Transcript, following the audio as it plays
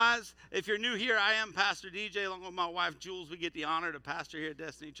guys, if you're new here, I am Pastor DJ, along with my wife, Jules. We get the honor to pastor here at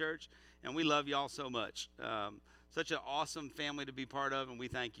Destiny Church, and we love y'all so much. Such an awesome family to be part of, and we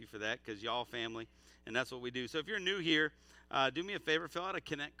thank you for that, because y'all family, and that's what we do. So if you're new here, do me a favor, fill out a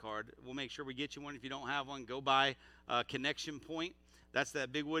Connect card. We'll make sure we get you one. If you don't have one, go buy Connection Point. That's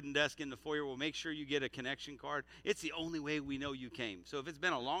that big wooden desk in the foyer. We'll make sure you get a connection card. It's the only way we know you came. So if it's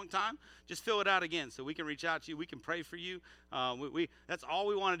been a long time, just fill it out again so we can reach out to you. We can pray for you. That's all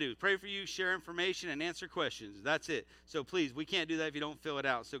we want to do. Pray for you, share information, and answer questions. That's it. So please, we can't do that if you don't fill it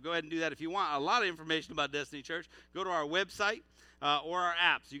out. So go ahead and do that. If you want a lot of information about Destiny Church, go to our website or our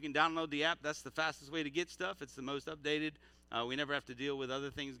apps. You can download the app. That's the fastest way to get stuff. It's the most updated. We never have to deal with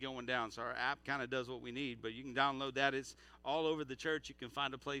other things going down. So our app kind of does what we need. But you can download that. It's all over the church. You can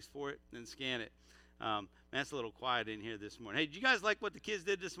find a place for it and scan it. Man, it's a little quiet in here this morning. Hey, did you guys like what the kids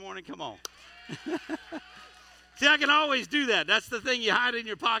did this morning? Come on. See, I can always do that. That's the thing you hide in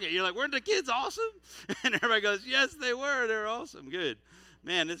your pocket. You're like, weren't the kids awesome? And everybody goes, yes, they were. They're awesome. Good.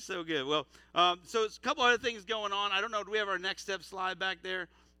 Man, it's so good. Well, so it's a couple other things going on. I don't know. Do we have our next step slide back there?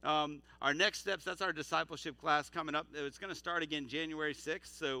 Our next steps, that's our discipleship class coming up. It's going to start again January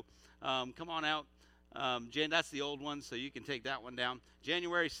 6th, so come on out. That's the old one, so you can take that one down.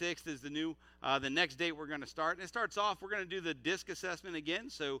 January 6th is the next date we're going to start. And it starts off, we're going to do the DISC assessment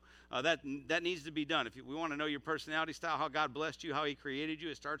again, so that needs to be done. If we want to know your personality style, how God blessed you, how he created you,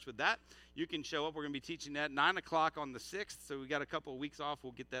 it starts with that. You can show up. We're going to be teaching that 9 o'clock on the 6th, so we got a couple of weeks off.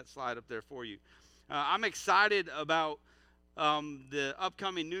 We'll get that slide up there for you. I'm excited about the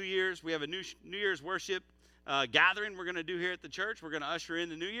upcoming New Year's. We have a New Year's worship gathering we're going to do here at the church. We're going to usher in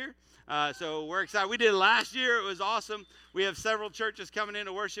the new year. So we're excited. We did it last year. It was awesome. We have several churches coming in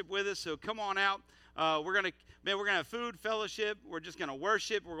to worship with us. So come on out. We're going to have food, fellowship. We're just going to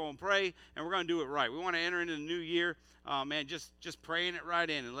worship. We're going to pray, and we're going to do it right. We want to enter into the new year, just praying it right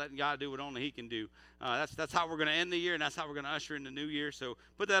in and letting God do what only he can do. That's how we're going to end the year, and that's how we're going to usher in the new year. So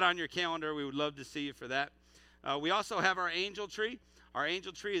put that on your calendar. We would love to see you for that. We also have our angel tree. Our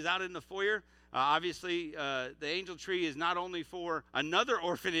angel tree is out in the foyer. Obviously, the angel tree is not only for another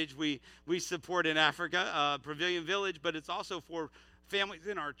orphanage we support in Africa, Pavilion Village, but it's also for families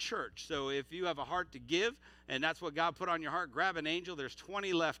in our church. So if you have a heart to give, and that's what God put on your heart, grab an angel. There's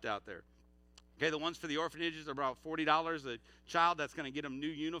 20 left out there. Okay, the ones for the orphanages are about $40 a child. That's going to get them new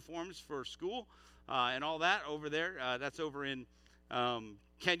uniforms for school and all that over there. That's over in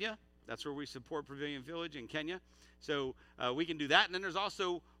Kenya. That's where we support Pavilion Village in Kenya. So we can do that. And then there's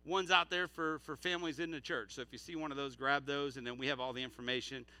also ones out there for families in the church. So if you see one of those, grab those. And then we have all the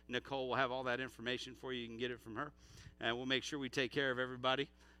information. Nicole will have all that information for you. You can get it from her. And we'll make sure we take care of everybody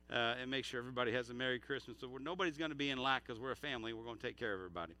and make sure everybody has a Merry Christmas. So nobody's going to be in lack because we're a family. We're going to take care of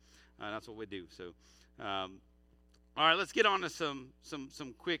everybody. That's what we do. So, all right, let's get on to some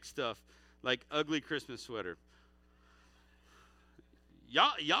quick stuff like ugly Christmas sweater.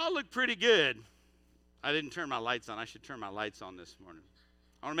 Y'all look pretty good. I didn't turn my lights on. I should turn my lights on this morning.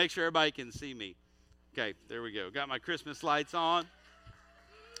 I want to make sure everybody can see me. Okay, there we go. Got my Christmas lights on.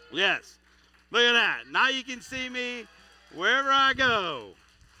 Yes. Look at that. Now you can see me wherever I go.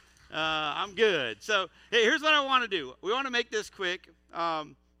 I'm good. So, hey, here's what I want to do. We want to make this quick. What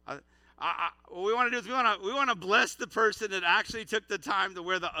we want to do is we want to bless the person that actually took the time to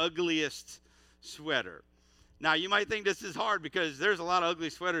wear the ugliest sweater. Now, you might think this is hard because there's a lot of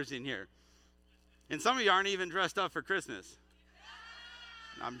ugly sweaters in here. And some of you aren't even dressed up for Christmas.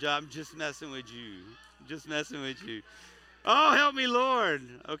 I'm just messing with you. Just messing with you. Oh, help me, Lord.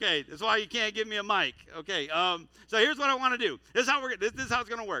 Okay, that's why you can't give me a mic. Okay, so here's what I want to do. This is how it's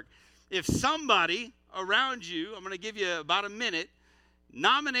going to work. If somebody around you, I'm going to give you about a minute,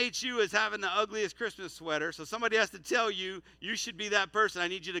 nominates you as having the ugliest Christmas sweater, so somebody has to tell you you should be that person, I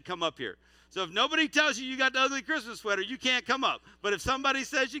need you to come up here. So if nobody tells you got the ugly Christmas sweater, you can't come up. But if somebody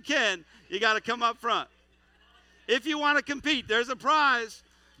says you can, you got to come up front. If you want to compete, there's a prize.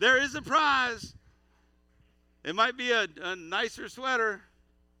 There is a prize. It might be a nicer sweater.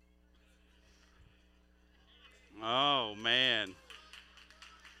 Oh, man.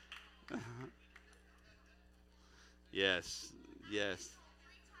 Yes.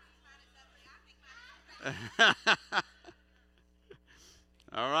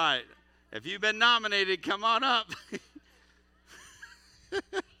 All right. If you've been nominated, come on up.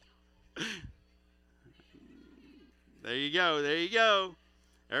 There you go.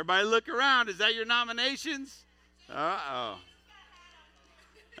 Everybody look around. Is that your nominations? Uh-oh.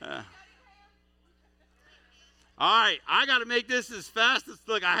 All right, I got to make this as fast as,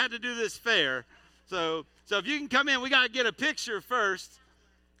 look, I had to do this fair. So if you can come in, we got to get a picture first.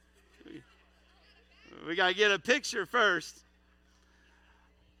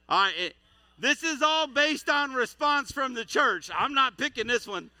 All right, this is all based on response from the church. I'm not picking this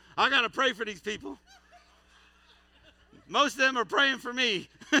one. I got to pray for these people. Most of them are praying for me.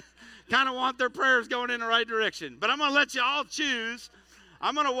 Kind of want their prayers going in the right direction. But I'm going to let you all choose.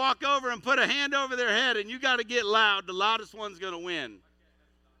 I'm going to walk over and put a hand over their head, and you got to get loud. The loudest one's going to win.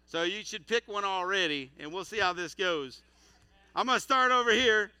 So you should pick one already, and we'll see how this goes. I'm going to start over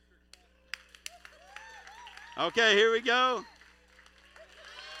here. Okay, here we go.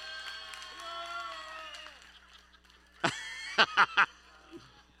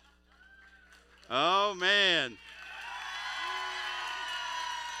 Oh, man.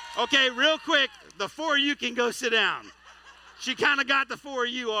 Okay, real quick, the four of you can go sit down. She kind of got the four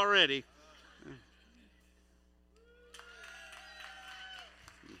of you already.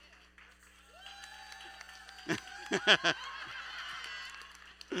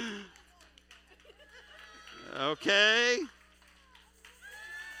 Okay.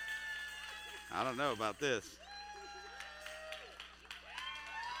 I don't know about this.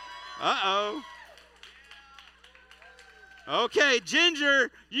 Uh-oh. Okay,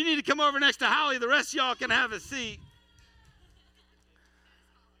 Ginger, you need to come over next to Holly. The rest of y'all can have a seat.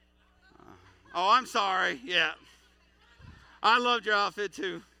 Oh, I'm sorry. Yeah. I loved your outfit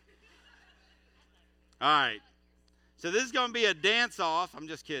too. All right. So this is going to be a dance-off. I'm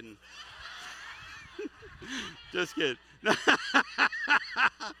just kidding. Just kidding.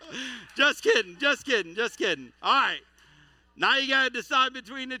 Just kidding. Just kidding. Just kidding. All right. Now you got to decide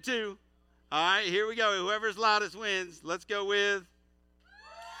between the two. All right, here we go. Whoever's loudest wins. Let's go with.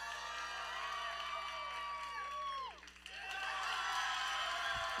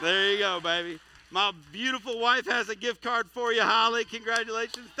 There you go, baby. My beautiful wife has a gift card for you, Holly.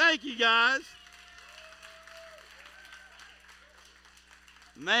 Congratulations. Thank you, guys.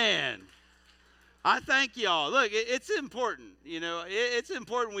 Man, I thank y'all. Look, it's important. You know, it's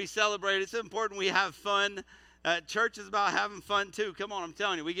important we celebrate. It's important we have fun. Church is about having fun too. Come on, I'm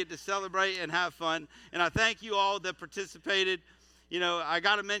telling you, we get to celebrate and have fun. And I thank you all that participated. You know, I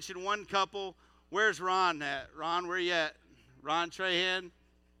got to mention one couple. Where's Ron at? Ron, where you at? Ron Trahan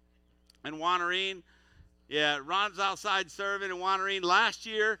and Wannerine. Yeah, Ron's outside serving in Wannerine. Last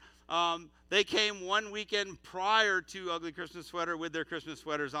year, they came one weekend prior to Ugly Christmas Sweater with their Christmas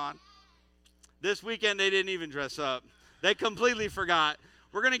sweaters on. This weekend, they didn't even dress up. They completely forgot.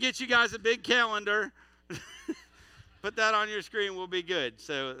 We're going to get you guys a big calendar. Put that on your screen. We'll be good.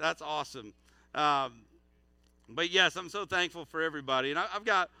 So that's awesome. But yes, I'm so thankful for everybody. And I've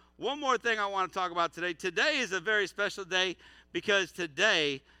got one more thing I want to talk about today. Today is a very special day because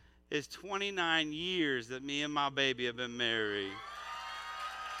today is 29 years that me and my baby have been married.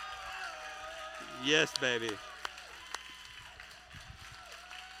 Yes, baby.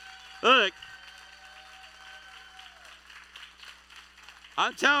 Look,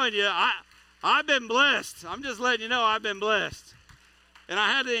 I'm telling you, I've been blessed. I'm just letting you know I've been blessed. And I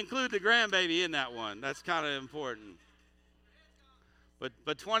had to include the grandbaby in that one. That's kind of important.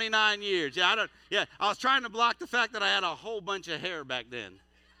 But 29 years. I was trying to block the fact that I had a whole bunch of hair back then.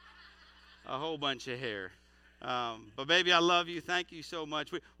 A whole bunch of hair. But baby, I love you. Thank you so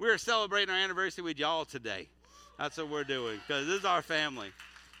much. We're celebrating our anniversary with y'all today. That's what we're doing because this is our family.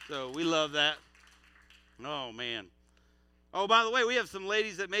 So we love that. Oh, man. Oh, by the way, we have some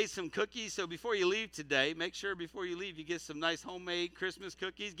ladies that made some cookies. So before you leave today, make sure before you leave you get some nice homemade Christmas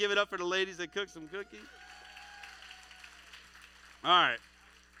cookies. Give it up for the ladies that cooked some cookies. All right.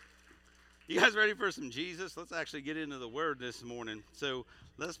 You guys ready for some Jesus? Let's actually get into the Word this morning. So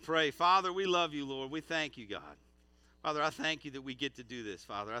let's pray. Father, we love you, Lord. We thank you, God. Father, I thank you that we get to do this,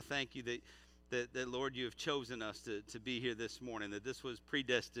 Father. I thank you that Lord, you have chosen us to be here this morning, that this was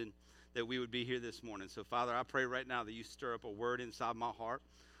predestined, that we would be here this morning. So, Father, I pray right now that you stir up a word inside my heart.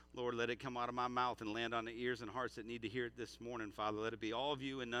 Lord, let it come out of my mouth and land on the ears and hearts that need to hear it this morning, Father. Let it be all of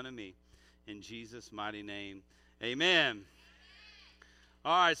you and none of me. In Jesus' mighty name, amen.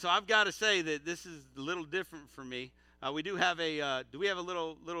 All right, so I've got to say that this is a little different for me. We do have do we have a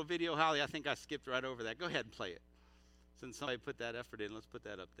little video, Holly? I think I skipped right over that. Go ahead and play it. Since somebody put that effort in, let's put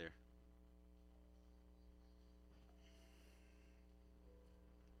that up there.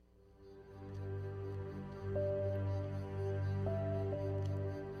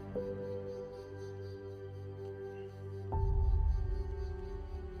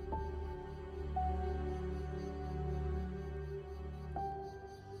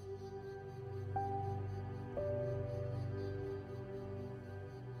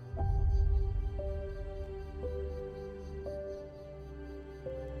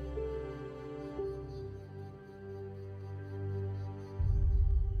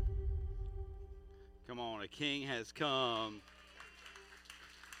 Come on, a king has come.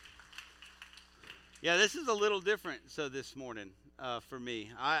 Yeah, this is a little different. So this morning for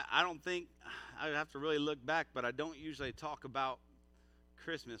me, I don't think I have to really look back, but I don't usually talk about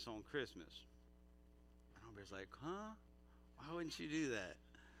Christmas on Christmas. And everybody's like, huh? Why wouldn't you do that?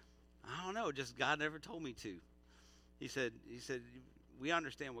 I don't know. Just God never told me to. He said, we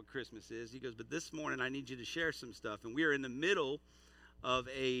understand what Christmas is. He goes, but this morning I need you to share some stuff. And we are in the middle of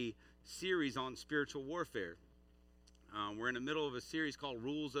a series on spiritual warfare. We're in the middle of a series called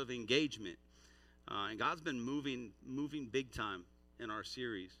Rules of Engagement. And God's been moving big time in our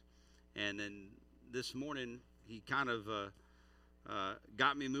series. And then this morning, he kind of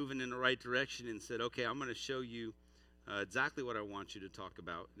got me moving in the right direction and said, okay, I'm going to show you exactly what I want you to talk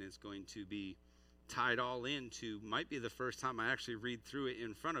about. And it's going to be tied all into, might be the first time I actually read through it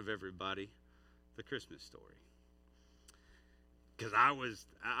in front of everybody, the Christmas story. Because I was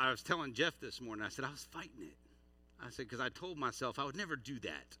telling Jeff this morning, I said, I was fighting it. I said, because I told myself I would never do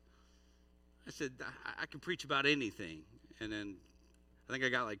that. I said, I can preach about anything. And then I think I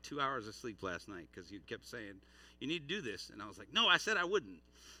got like 2 hours of sleep last night because you kept saying, you need to do this. And I was like, no, I said I wouldn't.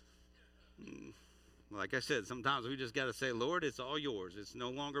 Like I said, sometimes we just got to say, Lord, it's all yours. It's no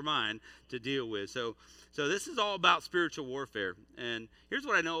longer mine to deal with. So this is all about spiritual warfare. And here's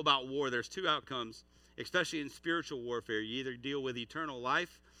what I know about war. There's two outcomes, especially in spiritual warfare. You either deal with eternal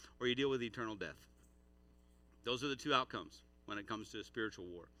life or you deal with eternal death. Those are the two outcomes when it comes to a spiritual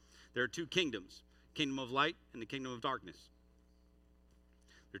war. There are two kingdoms, kingdom of light and the kingdom of darkness.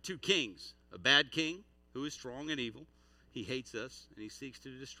 There are two kings, a bad king who is strong and evil. He hates us and he seeks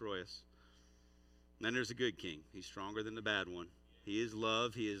to destroy us. And then there's a good king. He's stronger than the bad one. He is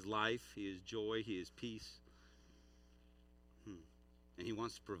love, he is life, he is joy, he is peace. And he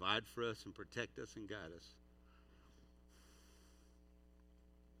wants to provide for us and protect us and guide us.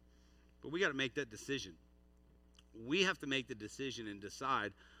 But we got to make that decision. We have to make the decision and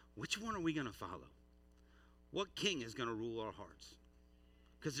decide, which one are we going to follow? What king is going to rule our hearts?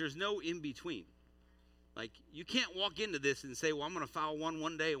 Because there's no in between. Like, you can't walk into this and say, well, I'm going to follow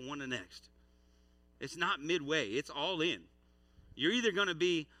one day and one the next. It's not midway. It's all in. You're either going to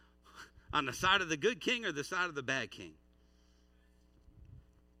be on the side of the good king or the side of the bad king.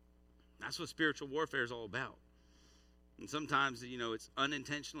 That's what spiritual warfare is all about. And sometimes, it's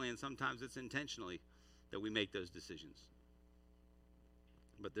unintentionally and sometimes it's intentionally that we make those decisions.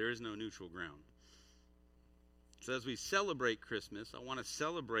 But there is no neutral ground. So as we celebrate Christmas, I want to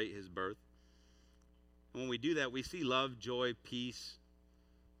celebrate his birth. And when we do that, we see love, joy, peace.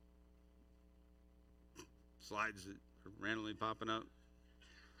 Slides that are randomly popping up.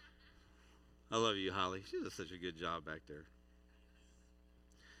 I love you, Holly. She does such a good job back there.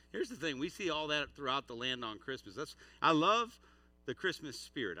 Here's the thing. We see all that throughout the land on Christmas. I love the Christmas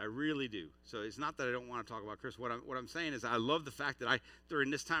spirit. I really do. So it's not that I don't want to talk about Christmas. What I'm saying is I love the fact that during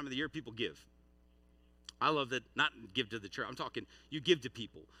this time of the year, people give. I love that, not give to the church. I'm talking you give to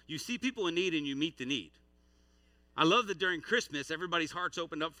people. You see people in need and you meet the need. I love that during Christmas, everybody's hearts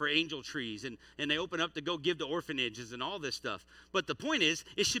opened up for angel trees and they open up to go give to orphanages and all this stuff. But the point is,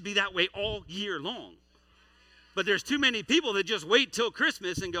 it should be that way all year long. But there's too many people that just wait till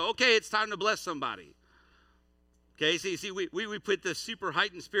Christmas and go, okay, it's time to bless somebody. Okay, see, we put this super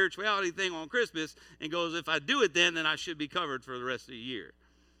heightened spirituality thing on Christmas and goes, if I do it then I should be covered for the rest of the year.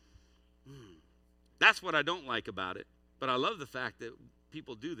 That's what I don't like about it. But I love the fact that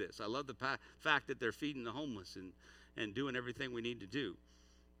people do this. I love the fact that they're feeding the homeless and doing everything we need to do.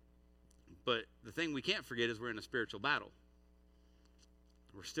 But the thing we can't forget is we're in a spiritual battle.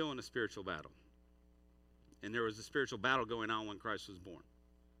 We're still in a spiritual battle. And there was a spiritual battle going on when Christ was born.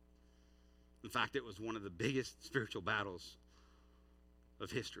 In fact, it was one of the biggest spiritual battles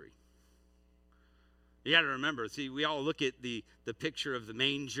of history. You got to remember, see, we all look at the picture of the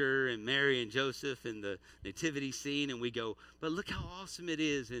manger and Mary and Joseph and the nativity scene, and we go, but look how awesome it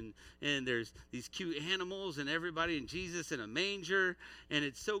is. And there's these cute animals and everybody and Jesus in a manger, and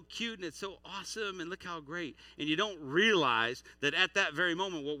it's so cute and it's so awesome, and look how great. And you don't realize that at that very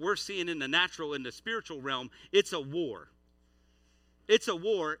moment, what we're seeing in the natural, in the spiritual realm, it's a war. It's a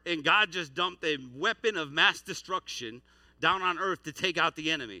war, and God just dumped a weapon of mass destruction down on earth to take out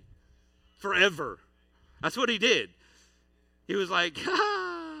the enemy forever. That's what he did. He was like,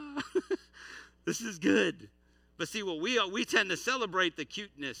 this is good. But see, what we tend to celebrate the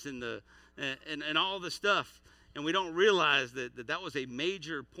cuteness and and all the stuff, and we don't realize that was a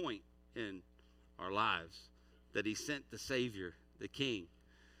major point in our lives, that he sent the Savior, the King,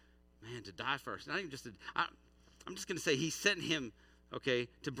 man, to die for us. Not even just I'm just going to say he sent him, okay,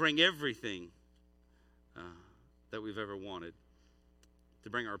 to bring everything that we've ever wanted, to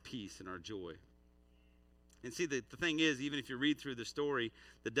bring our peace and our joy. And see, the thing is, even if you read through the story,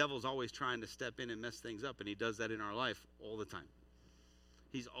 the devil's always trying to step in and mess things up, and he does that in our life all the time.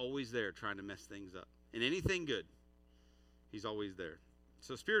 He's always there trying to mess things up. And anything good, he's always there.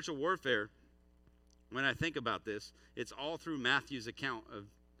 So spiritual warfare, when I think about this, it's all through Matthew's account of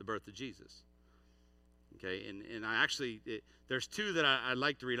the birth of Jesus. Okay, and I actually, there's two that I'd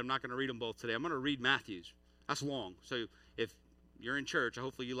like to read. I'm not going to read them both today. I'm going to read Matthew's. That's long. So if you're in church,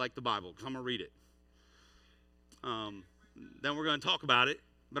 hopefully you like the Bible, because I'm going to read it. Then we're going to talk about it,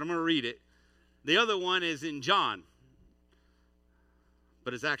 but I'm going to read it. The other one is in John,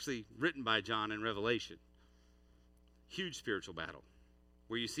 but it's actually written by John in Revelation. Huge spiritual battle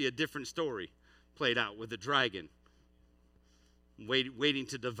where you see a different story played out with a dragon waiting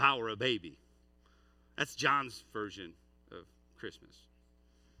to devour a baby. That's John's version of Christmas.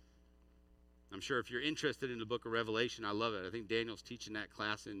 I'm sure if you're interested in the book of Revelation, I love it. I think Daniel's teaching that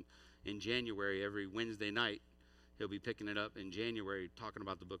class in January every Wednesday night. He'll be picking it up in January, talking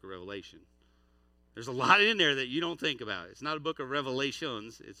about the book of Revelation. There's a lot in there that you don't think about. It's not a book of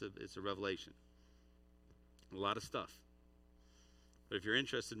revelations. It's a revelation. A lot of stuff. But if you're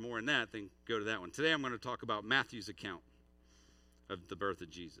interested more in that, then go to that one. Today I'm going to talk about Matthew's account of the birth of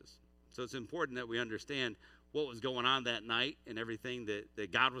Jesus. So it's important that we understand what was going on that night and everything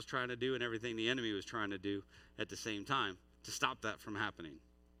that God was trying to do and everything the enemy was trying to do at the same time to stop that from happening.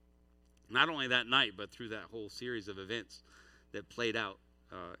 Not only that night, but through that whole series of events that played out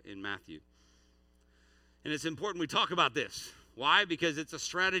in Matthew. And it's important we talk about this. Why? Because it's a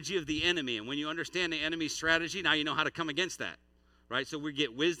strategy of the enemy. And when you understand the enemy's strategy, now you know how to come against that. Right? So we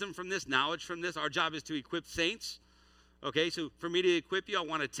get wisdom from this, knowledge from this. Our job is to equip saints. Okay, so for me to equip you, I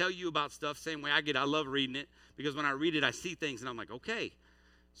want to tell you about stuff same way I love reading it, because when I read it, I see things, and I'm like, okay.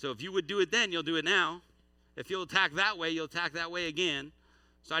 So if you would do it then, you'll do it now. If you'll attack that way, you'll attack that way again.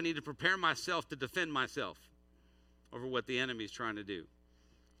 So I need to prepare myself to defend myself over what the enemy's trying to do.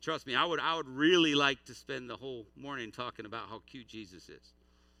 Trust me, I would really like to spend the whole morning talking about how cute Jesus is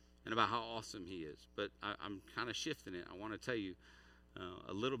and about how awesome he is. But I'm kind of shifting it. I want to tell you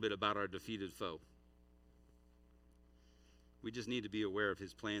a little bit about our defeated foe. We just need to be aware of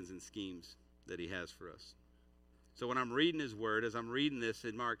his plans and schemes that he has for us. So when I'm reading his word, as I'm reading this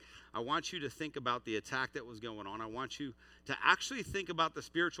in Mark, I want you to think about the attack that was going on. I want you to actually think about the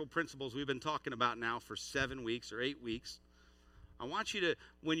spiritual principles we've been talking about now for 7 weeks or 8 weeks. I want you to,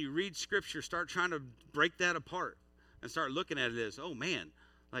 when you read Scripture, start trying to break that apart and start looking at it as, oh man,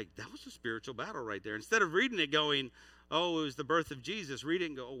 like that was a spiritual battle right there. Instead of reading it going, oh, it was the birth of Jesus, read it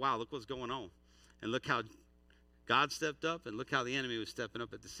and go, oh wow, look what's going on. And look how God stepped up, and look how the enemy was stepping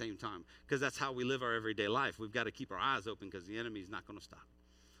up at the same time. Because that's how we live our everyday life. We've got to keep our eyes open because the enemy's not going to stop.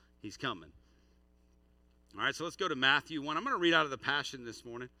 He's coming. All right, so let's go to Matthew 1. I'm going to read out of the Passion this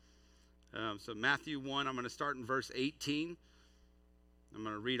morning. So Matthew 1, I'm going to start in verse 18. I'm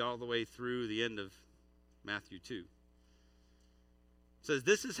going to read all the way through the end of Matthew 2. It says,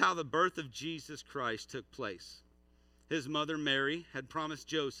 this is how the birth of Jesus Christ took place. His mother Mary had promised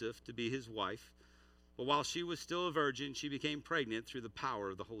Joseph to be his wife. But while she was still a virgin, she became pregnant through the power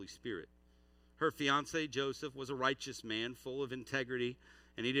of the Holy Spirit. Her fiancé, Joseph, was a righteous man, full of integrity,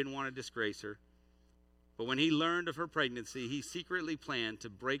 and he didn't want to disgrace her. But when he learned of her pregnancy, he secretly planned to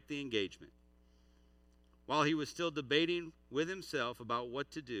break the engagement. While he was still debating with himself about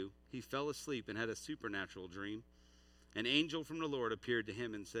what to do, he fell asleep and had a supernatural dream. An angel from the Lord appeared to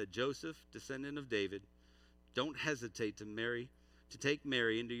him and said, Joseph, descendant of David, don't hesitate to take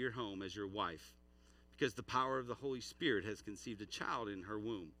Mary into your home as your wife, because the power of the Holy Spirit has conceived a child in her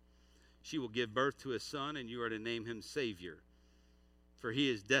womb. She will give birth to a son, and you are to name him Savior, for he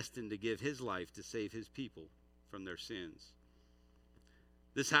is destined to give his life to save his people from their sins.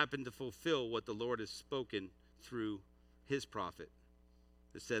 This happened to fulfill what the Lord has spoken through his prophet.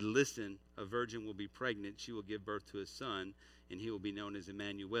 It said, listen, a virgin will be pregnant, she will give birth to a son, and he will be known as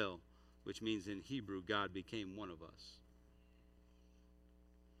Emmanuel, which means in Hebrew, God became one of us.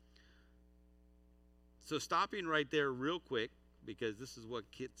 So stopping right there real quick, because this is what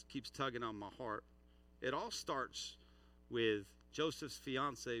keeps tugging on my heart. It all starts with Joseph's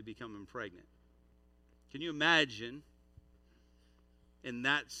fiancée becoming pregnant. Can you imagine in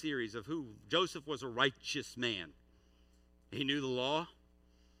that series of who? Joseph was a righteous man. He knew the law.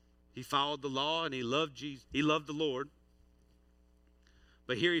 He followed the law, and he loved Jesus. He loved the Lord.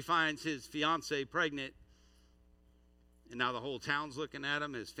 But here he finds his fiancée pregnant, and now the whole town's looking at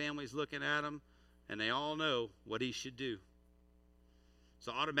him. His family's looking at him. And they all know what he should do.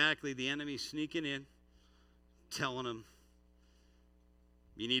 So automatically the enemy's sneaking in, telling him,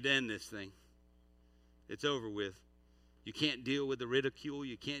 you need to end this thing. It's over with. You can't deal with the ridicule.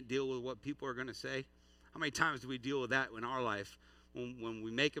 You can't deal with what people are going to say. How many times do we deal with that in our life when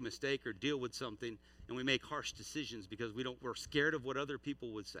we make a mistake or deal with something and we make harsh decisions because we're scared of what other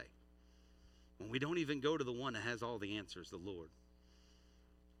people would say? When we don't even go to the one that has all the answers, the Lord.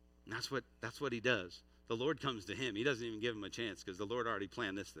 And that's what he does. The Lord comes to him. He doesn't even give him a chance because the Lord already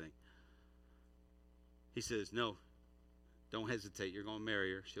planned this thing. He says, no, don't hesitate. You're going to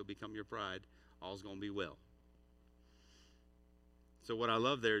marry her. She'll become your bride. All's going to be well. So what I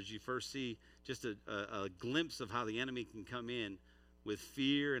love there is you first see just a glimpse of how the enemy can come in with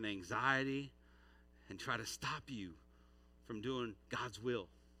fear and anxiety and try to stop you from doing God's will.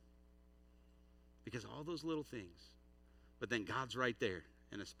 Because all those little things. But then God's right there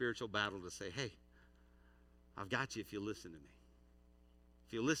in a spiritual battle to say, hey, I've got you if you listen to me.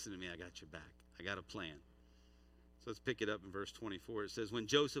 If you listen to me, I got your back. I got a plan. So let's pick it up in verse 24. It says, when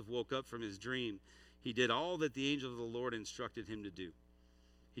Joseph woke up from his dream, he did all that the angel of the Lord instructed him to do.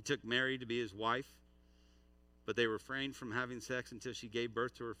 He took Mary to be his wife, but they refrained from having sex until she gave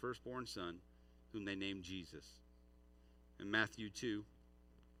birth to her firstborn son, whom they named Jesus. In Matthew 2,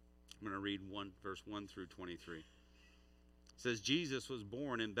 I'm going to read verse 1 through 23. It says, Jesus was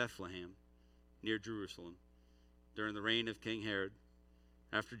born in Bethlehem, near Jerusalem, during the reign of King Herod.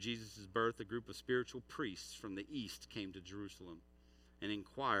 After Jesus' birth, a group of spiritual priests from the east came to Jerusalem and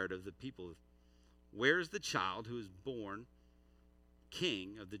inquired of the people, where is the child who is born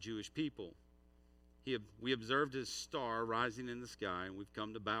king of the Jewish people? We observed his star rising in the sky, and we've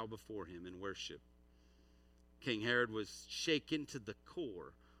come to bow before him in worship. King Herod was shaken to the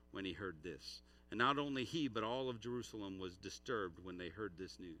core when he heard this. And not only he, but all of Jerusalem was disturbed when they heard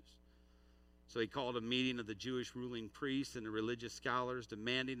this news. So he called a meeting of the Jewish ruling priests and the religious scholars,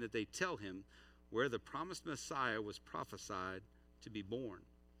 demanding that they tell him where the promised Messiah was prophesied to be born.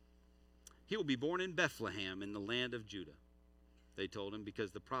 He will be born in Bethlehem in the land of Judah, they told him,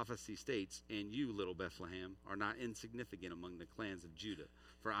 because the prophecy states, and you, little Bethlehem, are not insignificant among the clans of Judah,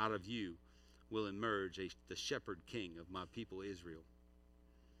 for out of you will emerge the shepherd king of my people Israel.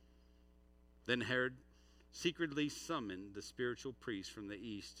 Then Herod secretly summoned the spiritual priests from the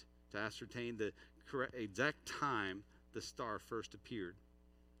east to ascertain the exact time the star first appeared.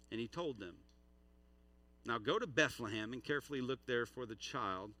 And he told them, now go to Bethlehem and carefully look there for the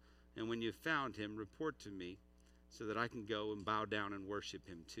child, and when you've found him, report to me so that I can go and bow down and worship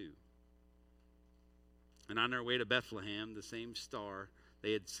him too. And on their way to Bethlehem, the same star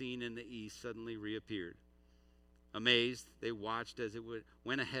they had seen in the east suddenly reappeared. Amazed, they watched as it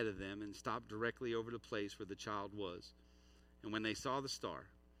went ahead of them and stopped directly over the place where the child was. And when they saw the star,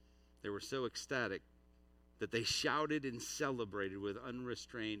 they were so ecstatic that they shouted and celebrated with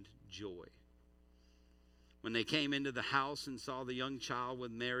unrestrained joy. When they came into the house and saw the young child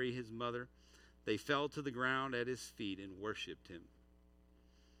with Mary, his mother, they fell to the ground at his feet and worshipped him.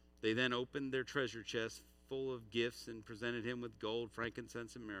 They then opened their treasure chests full of gifts and presented him with gold,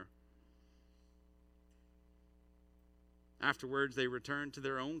 frankincense, and myrrh. Afterwards, they returned to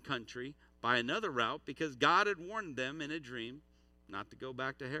their own country by another route because God had warned them in a dream not to go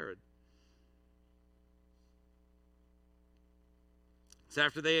back to Herod. So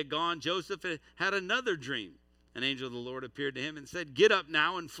after they had gone, Joseph had another dream. An angel of the Lord appeared to him and said, get up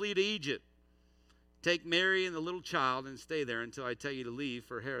now and flee to Egypt. Take Mary and the little child and stay there until I tell you to leave,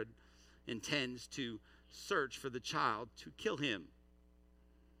 for Herod intends to search for the child to kill him.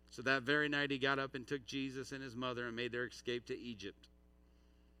 So that very night he got up and took Jesus and his mother and made their escape to Egypt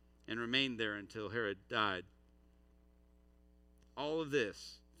and remained there until Herod died. All of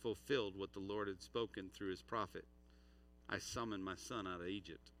this fulfilled what the Lord had spoken through his prophet. I summoned my son out of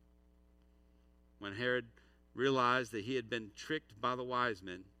Egypt. When Herod realized that he had been tricked by the wise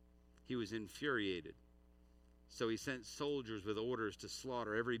men, he was infuriated. So he sent soldiers with orders to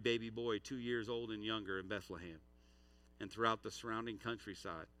slaughter every baby boy 2 years old and younger in Bethlehem and throughout the surrounding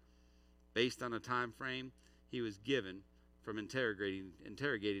countryside. Based on a time frame he was given from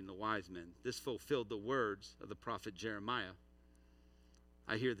interrogating the wise men. This fulfilled the words of the prophet Jeremiah.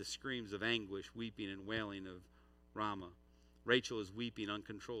 I hear the screams of anguish, weeping and wailing of Ramah. Rachel is weeping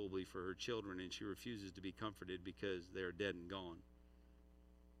uncontrollably for her children, and she refuses to be comforted because they are dead and gone.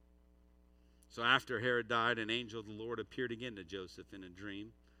 So after Herod died, an angel of the Lord appeared again to Joseph in a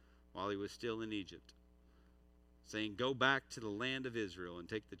dream while he was still in Egypt, saying, go back to the land of Israel and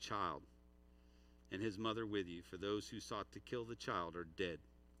take the child and his mother with you, for those who sought to kill the child are dead.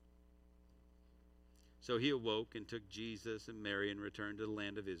 So he awoke and took Jesus and Mary and returned to the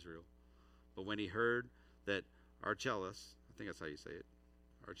land of Israel. But when he heard that Archelaus, I think that's how you say it,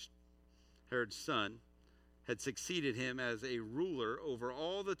 Herod's son, had succeeded him as a ruler over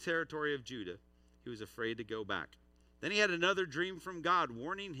all the territory of Judah, he was afraid to go back. Then he had another dream from God,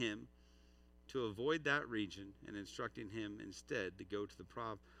 warning him to avoid that region and instructing him instead to go to the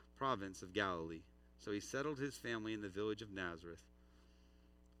province of Galilee. So he settled his family in the village of Nazareth,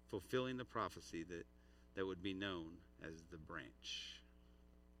 fulfilling the prophecy that would be known as the branch.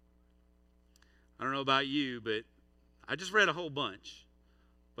 I don't know about you, but I just read a whole bunch.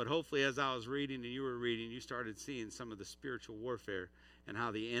 But hopefully as I was reading and you were reading, you started seeing some of the spiritual warfare and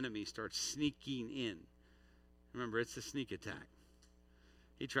how the enemy starts sneaking in. Remember, it's a sneak attack.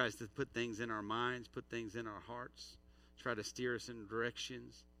 He tries to put things in our minds, put things in our hearts, try to steer us in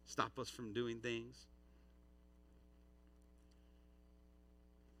directions, stop us from doing things.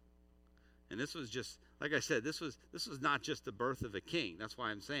 And this was just, like I said, this was not just the birth of a king. That's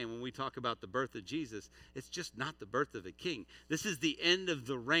why I'm saying when we talk about the birth of Jesus, it's just not the birth of a king. This is the end of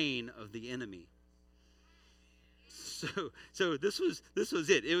the reign of the enemy. So this was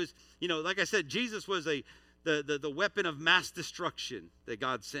it. It was, like I said, Jesus was the weapon of mass destruction that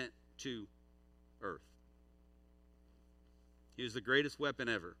God sent to earth. He was the greatest weapon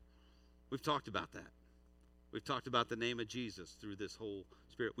ever. We've talked about that. We've talked about the name of Jesus through this whole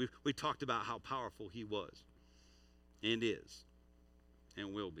spirit. We talked about how powerful he was and is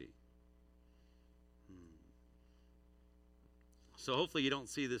and will be. So hopefully you don't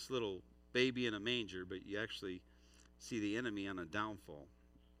see this little baby in a manger, but you actually see the enemy on a downfall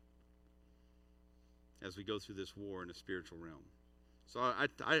as we go through this war in the spiritual realm. So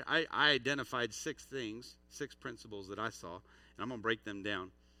I identified 6 things, 6 principles that I saw, and I'm going to break them down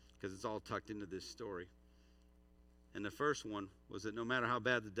because it's all tucked into this story. And the first one was that no matter how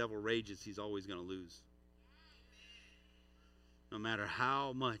bad the devil rages, he's always going to lose. No matter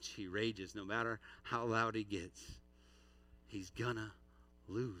how much he rages, no matter how loud he gets, he's going to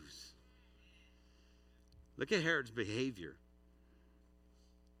lose. Look at Herod's behavior.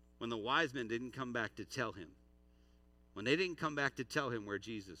 When the wise men didn't come back to tell him, when they didn't come back to tell him where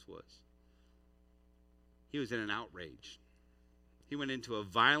Jesus was, he was in an outrage. He went into a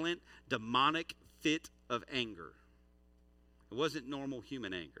violent, demonic fit of anger. It wasn't normal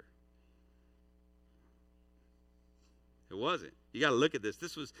human anger. It wasn't. You got to look at this.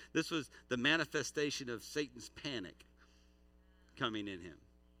 This was the manifestation of Satan's panic coming in him.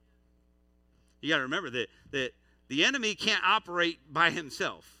 You got to remember that the enemy can't operate by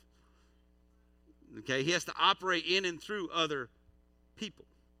himself. Okay, he has to operate in and through other people.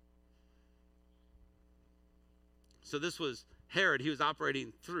 So this was Herod. He was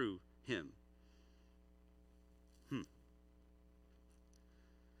operating through him.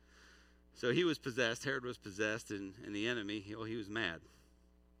 So he was possessed. Herod was possessed, and the enemy, he was mad.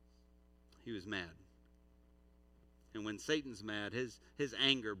 He was mad. And when Satan's mad, his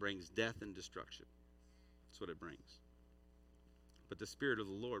anger brings death and destruction. That's what it brings. But the Spirit of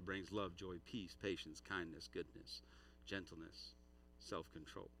the Lord brings love, joy, peace, patience, kindness, goodness, gentleness,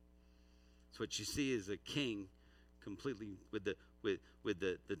 self-control. So what you see is a king completely with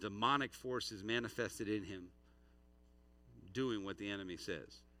the demonic forces manifested in him doing what the enemy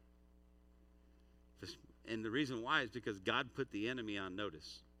says. And the reason why is because God put the enemy on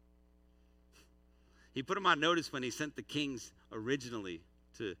notice. He put him on notice when he sent the kings originally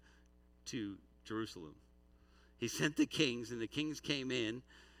to Jerusalem. He sent the kings, and the kings came in,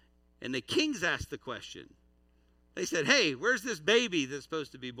 and the kings asked the question. They said, hey, where's this baby that's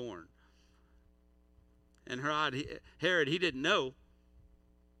supposed to be born? And Herod, he didn't know,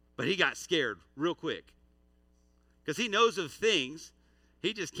 but he got scared real quick. Because he knows of things.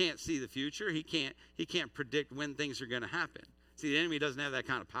 He just can't see the future. He can't predict when things are going to happen. See, the enemy doesn't have that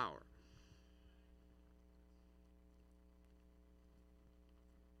kind of power.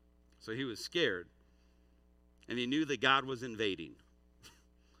 So he was scared. And he knew that God was invading.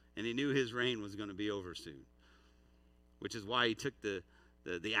 And he knew his reign was going to be over soon. Which is why he took the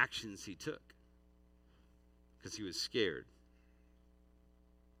actions he took. Because he was scared.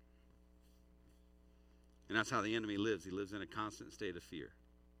 And that's how the enemy lives. He lives in a constant state of fear.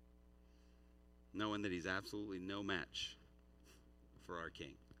 Knowing that he's absolutely no match for our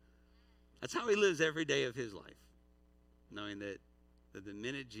King. That's how he lives every day of his life. Knowing that the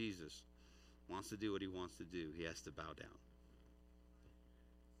minute Jesus wants to do what he wants to do, he has to bow down.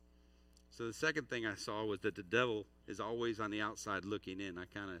 So the second thing I saw was that the devil is always on the outside looking in. I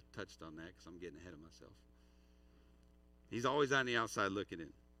kind of touched on that because I'm getting ahead of myself. He's always on the outside looking in.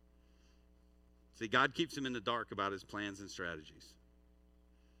 See, God keeps him in the dark about his plans and strategies.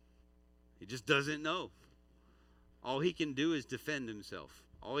 He just doesn't know. All he can do is defend himself.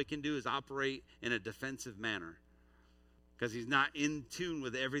 All he can do is operate in a defensive manner because he's not in tune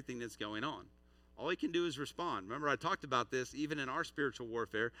with everything that's going on. All he can do is respond. Remember, I talked about this even in our spiritual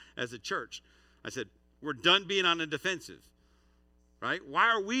warfare as a church. I said, we're done being on the defensive. right? Why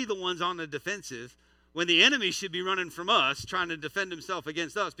are we the ones on the defensive when the enemy should be running from us, trying to defend himself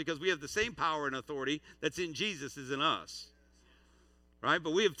against us? Because we have the same power and authority that's in Jesus is in us, right?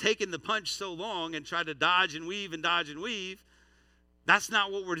 But we have taken the punch so long and tried to dodge and weave and dodge and weave. That's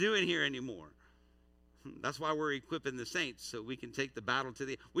not what we're doing here anymore. That's why we're equipping the saints, so we can take the battle to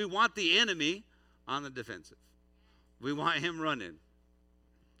the... We want the enemy on the defensive. We want him running.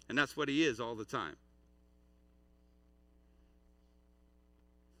 And that's what he is all the time.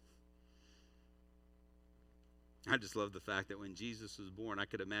 I just love the fact that when Jesus was born, I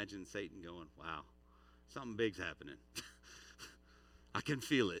could imagine Satan going, wow, something big's happening. I can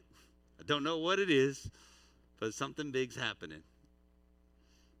feel it. I don't know what it is, but something big's happening.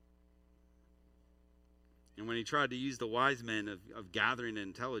 And when he tried to use the wise men of gathering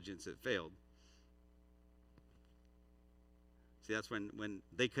intelligence, it failed. See, that's when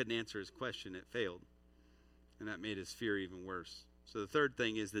they couldn't answer his question, it failed. And that made his fear even worse. So the third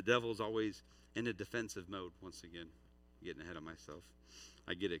thing is the devil's always in a defensive mode. Once again, getting ahead of myself.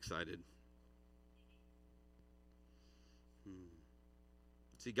 I get excited.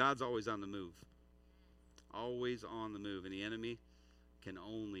 See, God's always on the move. Always on the move. And the enemy can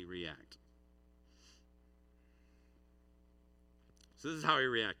only react. So this is how he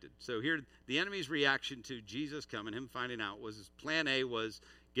reacted. So here, the enemy's reaction to Jesus coming, him finding out, was plan A was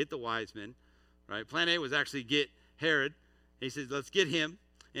get the wise men, right? Plan A was actually get Herod. He says, let's get him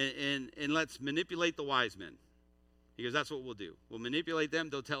and let's manipulate the wise men. He goes, that's what we'll do. We'll manipulate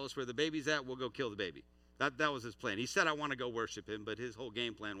them. They'll tell us where the baby's at. We'll go kill the baby. That was his plan. He said, I want to go worship him, but his whole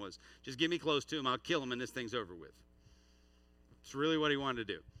game plan was just get me close to him. I'll kill him and this thing's over with. It's really what he wanted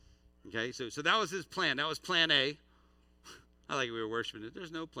to do. Okay, so that was his plan. That was plan A. I like we were worshiping it.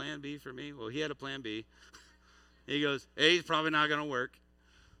 There's no plan B for me. Well, he had a plan B. He goes, A's probably not going to work.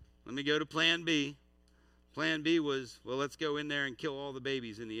 Let me go to plan B. Plan B was, well, let's go in there and kill all the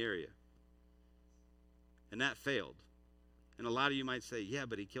babies in the area. And that failed. And a lot of you might say, yeah,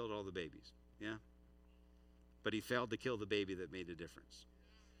 but he killed all the babies. Yeah. But he failed to kill the baby that made a difference.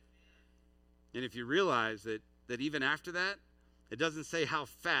 And if you realize that even after that, it doesn't say how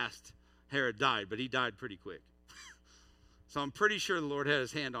fast Herod died, but he died pretty quick. So I'm pretty sure the Lord had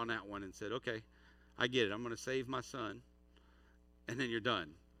his hand on that one and said, okay, I get it. I'm going to save my son, and then you're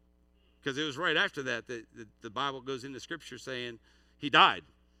done. Because it was right after that the Bible goes into Scripture saying he died,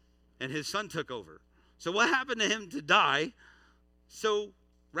 and his son took over. So what happened to him to die so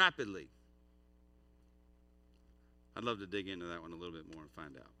rapidly? I'd love to dig into that one a little bit more and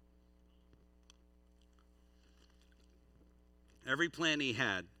find out. Every plan he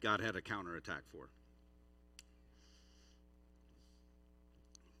had, God had a counterattack for.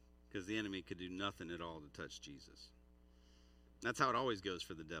 Because the enemy could do nothing at all to touch Jesus. That's how it always goes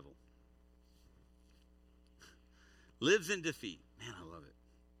for the devil. Lives in defeat. Man, I love it.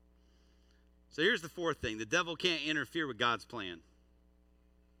 So here's the fourth thing. The devil can't interfere with God's plan.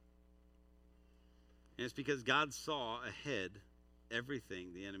 And it's because God saw ahead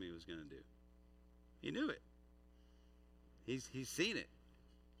everything the enemy was going to do. He knew it. He's seen it.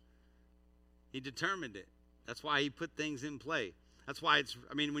 He determined it. That's why he put things in play. That's why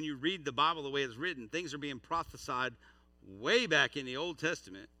when you read the Bible the way it's written, things are being prophesied way back in the Old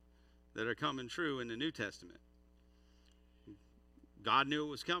Testament that are coming true in the New Testament. God knew it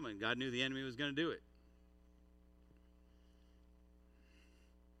was coming. God knew the enemy was going to do it.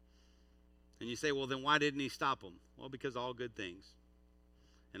 And you say, well, then why didn't he stop them? Well, because all good things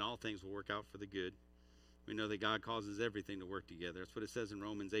and all things will work out for the good. We know that God causes everything to work together. That's what it says in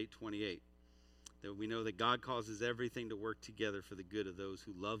Romans 8:28. That we know that God causes everything to work together for the good of those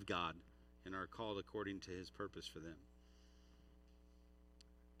who love God and are called according to his purpose for them.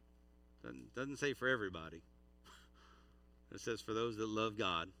 Doesn't say for everybody. It says for those that love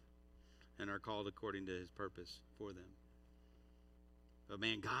God and are called according to his purpose for them. But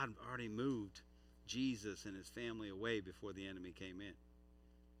man, God already moved Jesus and his family away before the enemy came in.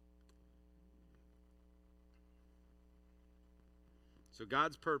 So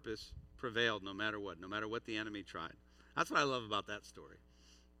God's purpose prevailed no matter what the enemy tried. That's what I love about that story.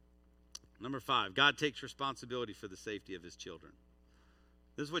 Number 5, God takes responsibility for the safety of his children.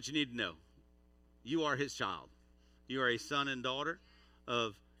 This is what you need to know. You are his child. You are a son and daughter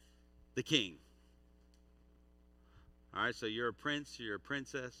of the king. All right, so you're a prince, you're a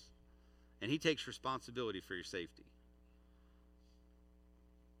princess, and he takes responsibility for your safety.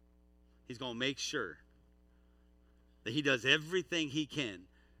 He's going to make sure that he does everything he can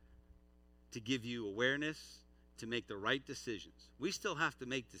to give you awareness, to make the right decisions. We still have to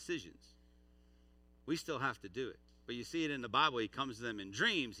make decisions. We still have to do it. But you see it in the Bible. He comes to them in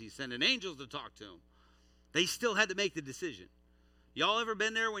dreams. He's sending angels to talk to them. They still had to make the decision. Y'all ever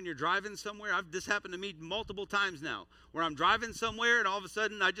been there when you're driving somewhere? This happened to me multiple times now, where I'm driving somewhere and all of a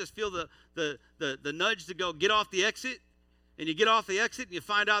sudden I just feel the nudge to go get off the exit, and you get off the exit and you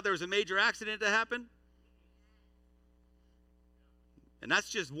find out there was a major accident that happened. And that's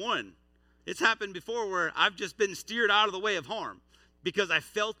just one. It's happened before where I've just been steered out of the way of harm because I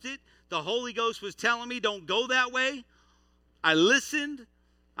felt it. The Holy Ghost was telling me, don't go that way. I listened.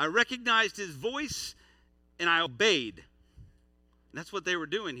 I recognized his voice, and I obeyed. And that's what they were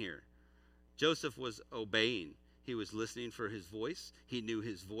doing here. Joseph was obeying. He was listening for his voice. He knew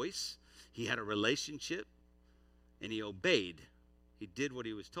his voice. He had a relationship, and he obeyed. He did what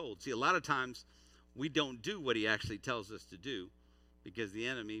he was told. See, a lot of times we don't do what he actually tells us to do because the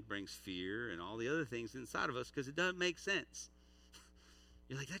enemy brings fear and all the other things inside of us because it doesn't make sense.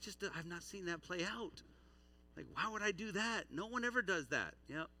 You're like, I've not seen that play out. Like, why would I do that? No one ever does that.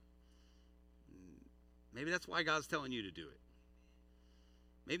 Yep. Maybe that's why God's telling you to do it.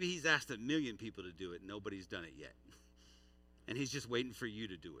 Maybe he's asked 1 million people to do it and nobody's done it yet. And he's just waiting for you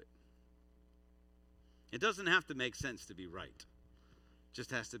to do it. It doesn't have to make sense to be right. It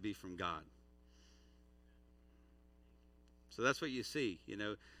just has to be from God. So that's what you see.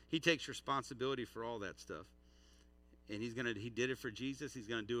 He takes responsibility for all that stuff. And he did it for Jesus. He's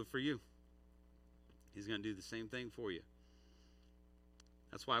going to do it for you. He's going to do the same thing for you.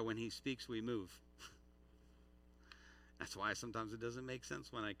 That's why when he speaks, we move. That's why sometimes it doesn't make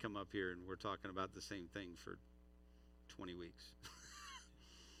sense when I come up here and we're talking about the same thing for 20 weeks.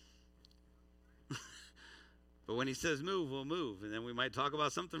 But when he says move, we'll move. And then we might talk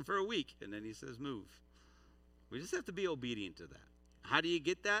about something for a week, and then he says move. We just have to be obedient to that. How do you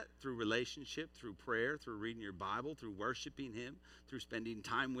get that? Through relationship, through prayer, through reading your Bible, through worshiping him, through spending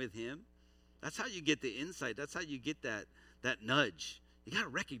time with him. That's how you get the insight. That's how you get that nudge. You got to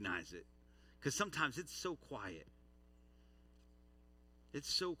recognize it because sometimes it's so quiet.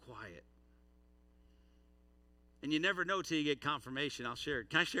 It's so quiet. And you never know till you get confirmation. I'll share it.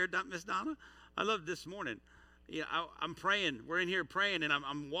 Can I share it, Miss Donna? I love this morning. I'm praying. We're in here praying, and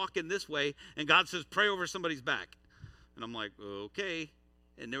I'm walking this way, and God says, pray over somebody's back. And I'm like, okay.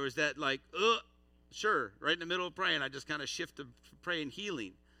 And there was that sure, right in the middle of praying. I just kind of shifted to praying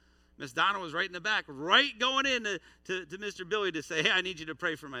healing. Miss Donna was right in the back, right going in to Mr. Billy to say, hey, I need you to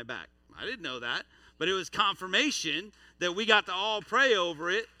pray for my back. I didn't know that. But it was confirmation that we got to all pray over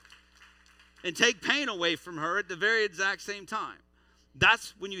it and take pain away from her at the very exact same time.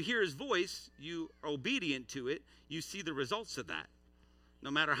 That's when you hear his voice, you are obedient to it, you see the results of that.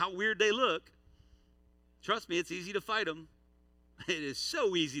 No matter how weird they look, trust me, it's easy to fight them. It is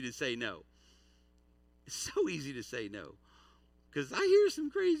so easy to say no. It's so easy to say no. Because I hear some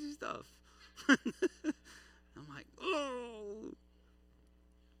crazy stuff. I'm like, oh,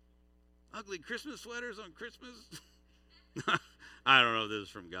 ugly Christmas sweaters on Christmas. I don't know if this is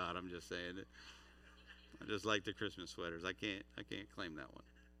from God. I'm just saying it. I just like the Christmas sweaters. I can't claim that one.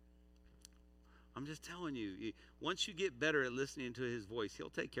 I'm just telling you, once you get better at listening to his voice, he'll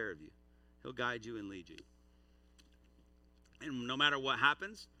take care of you. He'll guide you and lead you. And no matter what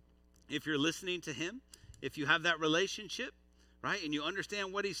happens, if you're listening to him, if you have that relationship, right, and you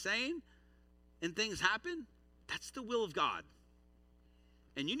understand what he's saying, and things happen, that's the will of God.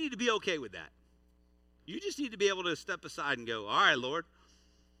 And you need to be okay with that. You just need to be able to step aside and go, all right, Lord,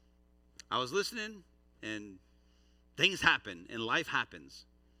 I was listening, and things happen, and life happens.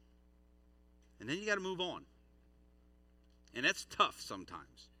 And then you got to move on. And that's tough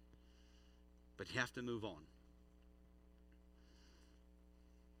sometimes. But you have to move on.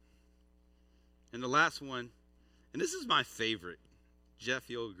 And the last one, and this is my favorite. Jeff,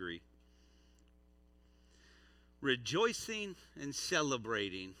 you'll agree. Rejoicing and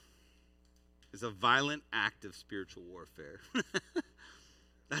celebrating is a violent act of spiritual warfare.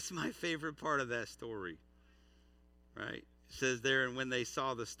 That's my favorite part of that story. Right? It says there, and when they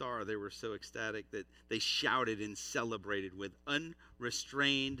saw the star, they were so ecstatic that they shouted and celebrated with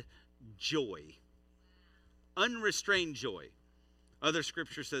unrestrained joy. Unrestrained joy. Other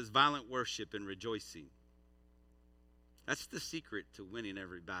scripture says violent worship and rejoicing. That's the secret to winning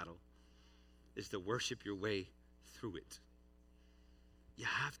every battle, is to worship your way through it. You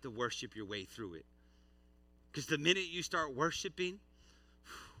have to worship your way through it. Because the minute you start worshiping,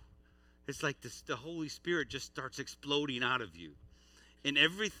 it's like the Holy Spirit just starts exploding out of you. And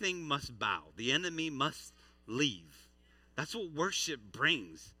everything must bow. The enemy must leave. That's what worship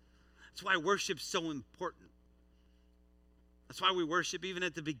brings. That's why worship's so important. That's why we worship even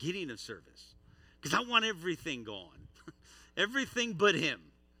at the beginning of service. Because I want everything gone. Everything but him.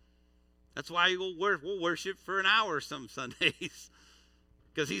 That's why we'll worship for an hour some Sundays.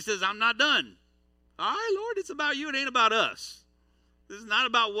 Because he says, I'm not done. All right, Lord, it's about you. It ain't about us. This is not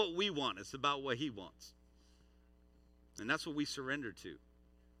about what we want. It's about what he wants. And that's what we surrender to.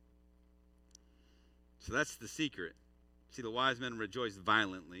 So that's the secret. See, the wise men rejoiced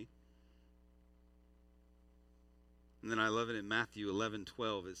violently. And then I love it in Matthew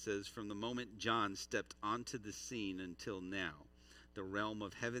 11:12. It says, from the moment John stepped onto the scene until now, the realm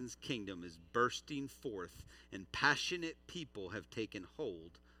of heaven's kingdom is bursting forth, and passionate people have taken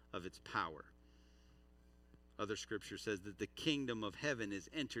hold of its power. Other scripture says that the kingdom of heaven is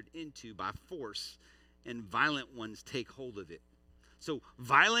entered into by force, and violent ones take hold of it. So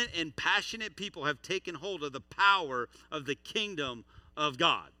violent and passionate people have taken hold of the power of the kingdom of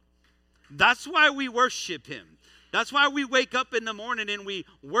God. That's why we worship him. That's why we wake up in the morning and we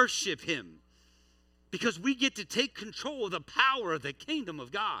worship him. Because we get to take control of the power of the kingdom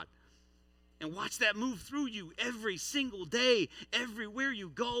of God. And watch that move through you every single day, everywhere you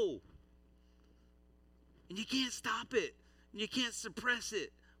go. And you can't stop it. And you can't suppress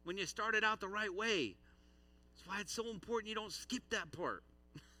it when you start it out the right way. That's why it's so important you don't skip that part.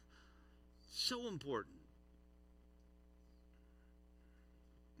 So important.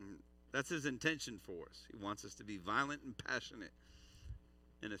 That's his intention for us. He wants us to be violent and passionate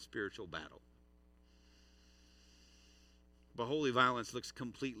in a spiritual battle. But holy violence looks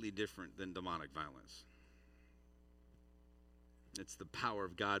completely different than demonic violence. It's the power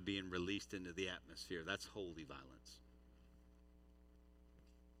of God being released into the atmosphere. That's holy violence.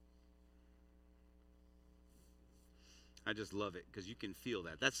 I just love it because you can feel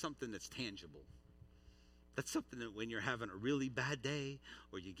that. That's something that's tangible. That's something that when you're having a really bad day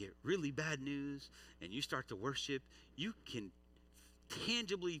or you get really bad news and you start to worship, you can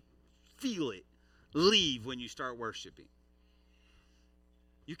tangibly feel it leave when you start worshiping.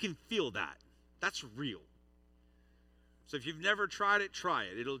 You can feel that. That's real. So if you've never tried it, try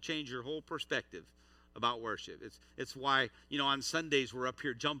it. It'll change your whole perspective about worship. It's why, on Sundays we're up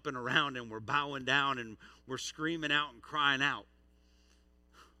here jumping around and we're bowing down and we're screaming out and crying out.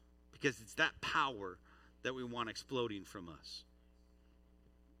 Because it's that power that we want exploding from us.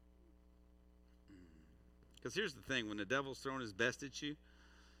 Because here's the thing, when the devil's throwing his best at you,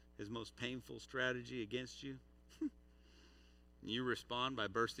 his most painful strategy against you, you respond by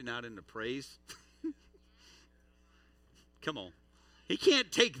bursting out into praise. Come on. He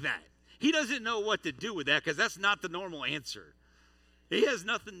can't take that. He doesn't know what to do with that because that's not the normal answer. He has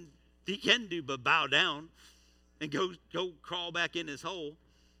nothing he can do but bow down and go crawl back in his hole.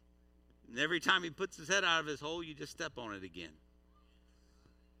 And every time he puts his head out of his hole, you just step on it again.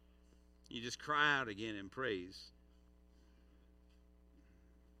 You just cry out again in praise.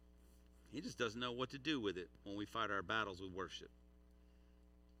 He just doesn't know what to do with it when we fight our battles with worship.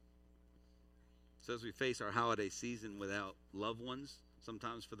 So as we face our holiday season without loved ones,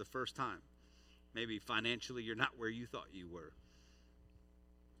 sometimes for the first time, maybe financially you're not where you thought you were.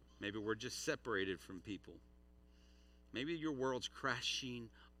 Maybe we're just separated from people. Maybe your world's crashing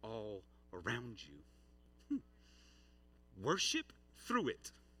all around you. Worship through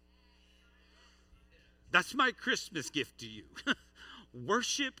it. That's my Christmas gift to you.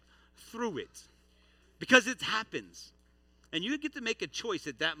 Worship through it. Because it happens. And you get to make a choice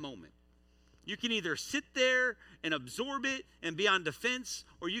at that moment. You can either sit there and absorb it and be on defense,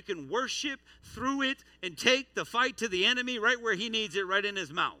 or you can worship through it and take the fight to the enemy right where he needs it, right in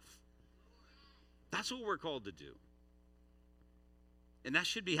his mouth. That's what we're called to do. And that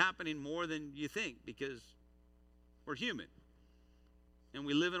should be happening more than you think, because we're human. And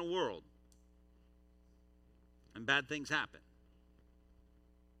we live in a world. And bad things happen.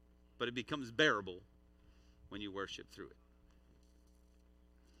 But it becomes bearable when you worship through it.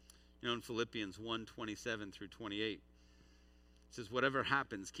 In Philippians 1:27 through 28, it says, whatever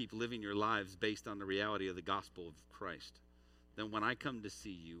happens, keep living your lives based on the reality of the gospel of Christ. Then when I come to see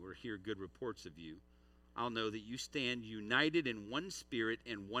you or hear good reports of you, I'll know that you stand united in one spirit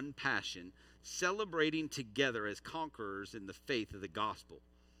and one passion, celebrating together as conquerors in the faith of the gospel.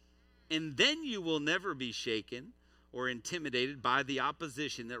 And then you will never be shaken or intimidated by the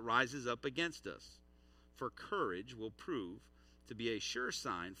opposition that rises up against us. For courage will prove to be a sure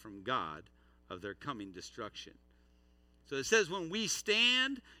sign from God of their coming destruction. So it says when we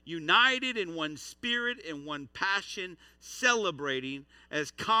stand united in one spirit and one passion, celebrating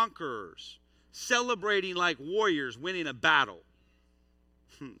as conquerors, celebrating like warriors winning a battle.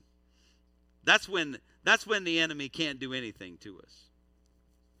 That's when the enemy can't do anything to us.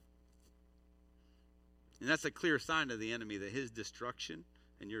 And that's a clear sign to the enemy that his destruction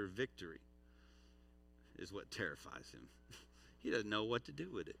and your victory is what terrifies him. He doesn't know what to do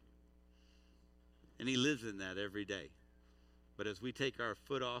with it. And he lives in that every day. But as we take our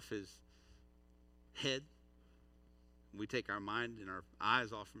foot off his head, we take our mind and our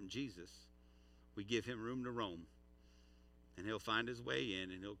eyes off from Jesus, we give him room to roam. And he'll find his way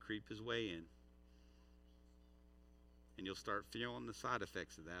in, and he'll creep his way in. And you'll start feeling the side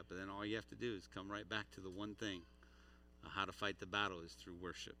effects of that. But then all you have to do is come right back to the one thing. How to fight the battle is through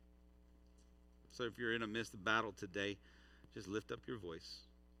worship. So if you're in a midst of battle today, just lift up your voice.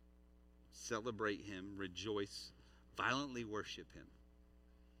 Celebrate him. Rejoice. Violently worship him.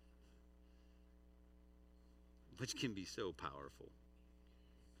 Which can be so powerful.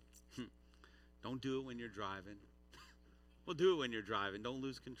 Don't do it when you're driving. Well, do it when you're driving. Don't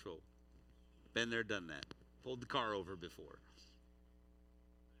lose control. Been there, done that. Pulled the car over before.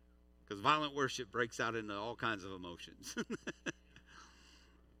 Because violent worship breaks out into all kinds of emotions.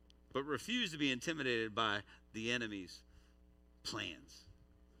 But refuse to be intimidated by the enemy's plans.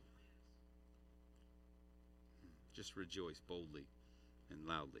 Just rejoice boldly and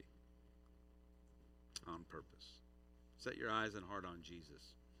loudly on purpose. Set your eyes and heart on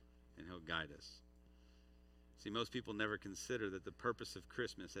Jesus, and he'll guide us. See, most people never consider that the purpose of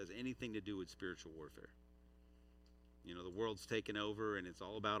Christmas has anything to do with spiritual warfare. You know, the world's taken over, and it's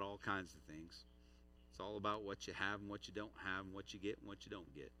all about all kinds of things. It's all about what you have and what you don't have, and what you get and what you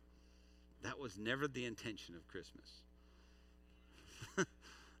don't get. That was never the intention of Christmas.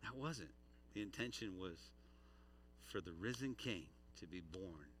 That wasn't. The intention was for the risen King to be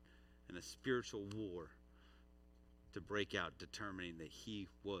born, and a spiritual war to break out, determining that he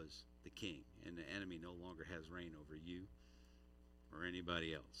was the king, and the enemy no longer has reign over you or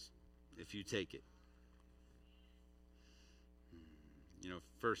anybody else, if you take it. You know,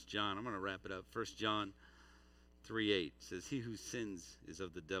 1 John, I'm going to wrap it up. 1 John 3:8 says, "He who sins is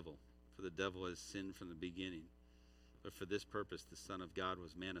of the devil, for the devil has sinned from the beginning. But for this purpose the Son of God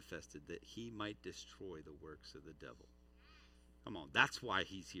was manifested, that he might destroy the works of the devil." Come on, that's why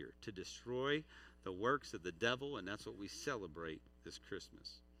he's here, to destroy the works of the devil, and that's what we celebrate this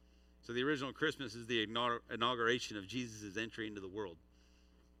Christmas. So the original Christmas is the inauguration of Jesus' entry into the world.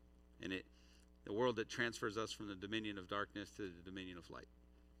 And the world that transfers us from the dominion of darkness to the dominion of light.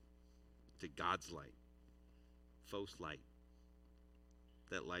 To God's light. Faux's light.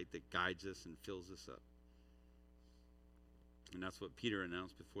 That light that guides us and fills us up. And that's what Peter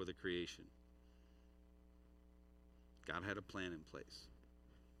announced before the creation. God had a plan in place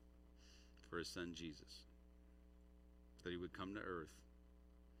for his son Jesus. That he would come to earth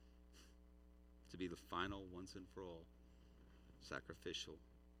to be the final, once and for all, sacrificial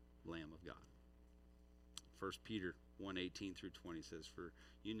Lamb of God. 1 Peter 1:18 through 20 says, "For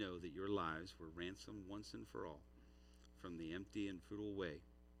you know that your lives were ransomed once and for all from the empty and futile way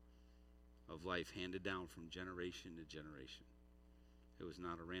of life handed down from generation to generation. It was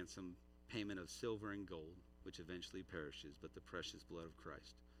not a ransom payment of silver and gold, which eventually perishes, but the precious blood of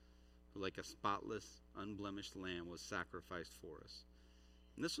Christ, who like a spotless, unblemished lamb was sacrificed for us."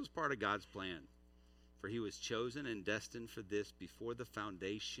 And this was part of God's plan. "For he was chosen and destined for this before the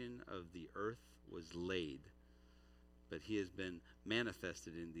foundation of the earth was laid. But he has been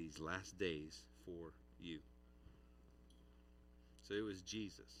manifested in these last days for you." So it was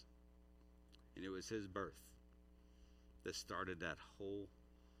Jesus. And it was his birth that started that whole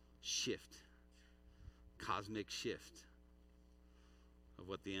shift, cosmic shift of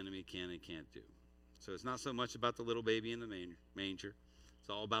what the enemy can and can't do. So it's not so much about the little baby in the manger. It's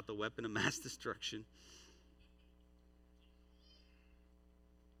all about the weapon of mass destruction.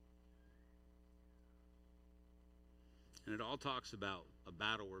 And it all talks about a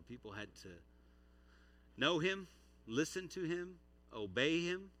battle where people had to know him, listen to him, obey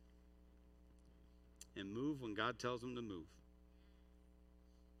him, and move when God tells them to move.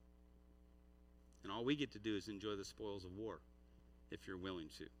 And all we get to do is enjoy the spoils of war, if you're willing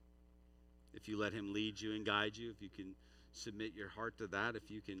to. If you let him lead you and guide you, if you can submit your heart to that, if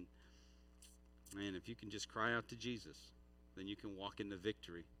you can just cry out to Jesus, then you can walk into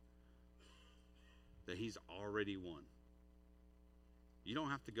victory that he's already won. You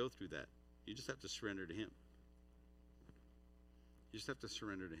don't have to go through that. You just have to surrender to him. You just have to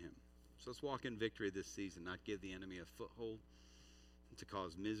surrender to him. So let's walk in victory this season, not give the enemy a foothold to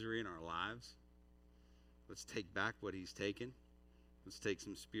cause misery in our lives. Let's take back what he's taken. Let's take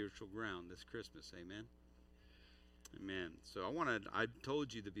some spiritual ground this Christmas. Amen. Amen. So I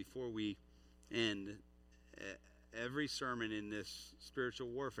told you that before we end every sermon in this spiritual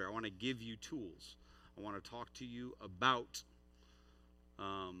warfare, I want to give you tools. I want to talk to you about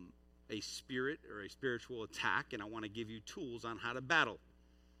a spirit or a spiritual attack, and I want to give you tools on how to battle.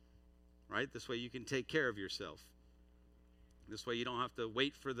 Right? This way you can take care of yourself. This way you don't have to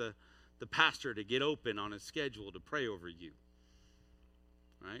wait for the pastor to get open on his schedule to pray over you.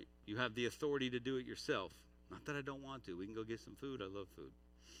 Right? You have the authority to do it yourself. Not that I don't want to. We can go get some food. I love food.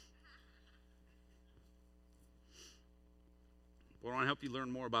 But I want to help you learn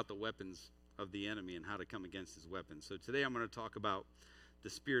more about the weapons of the enemy and how to come against his weapons. So today I'm going to talk about the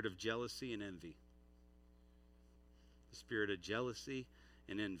spirit of jealousy and envy. The spirit of jealousy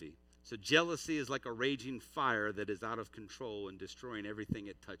and envy. So jealousy is like a raging fire that is out of control and destroying everything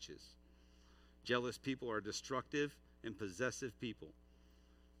it touches. Jealous people are destructive and possessive people.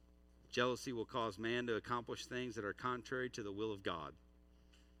 Jealousy will cause man to accomplish things that are contrary to the will of God.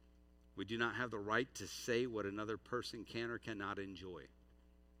 We do not have the right to say what another person can or cannot enjoy.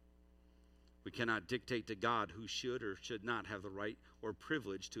 We cannot dictate to God who should or should not have the right or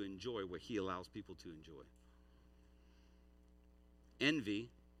privilege to enjoy what he allows people to enjoy. Envy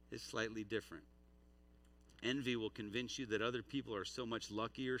is slightly different. Envy will convince you that other people are so much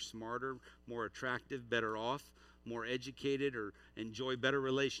luckier, smarter, more attractive, better off, more educated, or enjoy better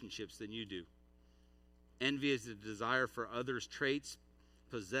relationships than you do. Envy is the desire for others' traits,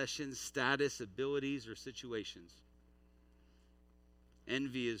 possessions, status, abilities, or situations.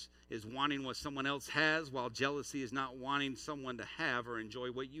 Envy is wanting what someone else has, while jealousy is not wanting someone to have or enjoy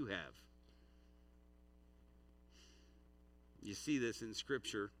what you have. You see this in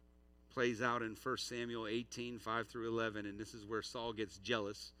Scripture. Plays out in 1 Samuel 18, 5 through 11, and this is where Saul gets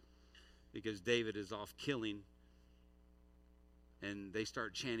jealous because David is off killing, and they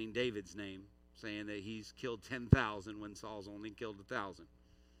start chanting David's name, saying that he's killed 10,000 when Saul's only killed 1,000.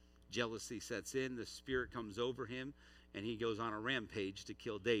 Jealousy sets in, the spirit comes over him, and he goes on a rampage to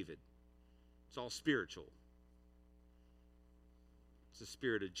kill David. It's all spiritual. It's a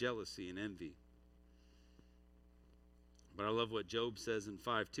spirit of jealousy and envy. But I love what Job says in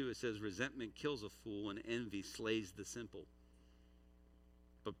 5:2. It says, resentment kills a fool and envy slays the simple.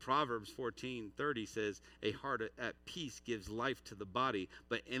 But Proverbs 14:30 says, a heart at peace gives life to the body,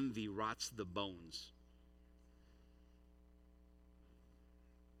 but envy rots the bones.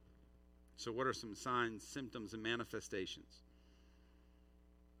 So what are some signs, symptoms, and manifestations?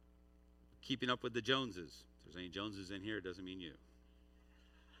 Keeping up with the Joneses. If there's any Joneses in here, it doesn't mean you.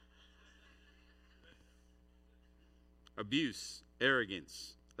 Abuse,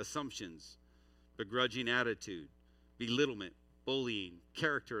 arrogance, assumptions, begrudging attitude, belittlement, bullying,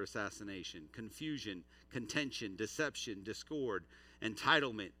 character assassination, confusion, contention, deception, discord,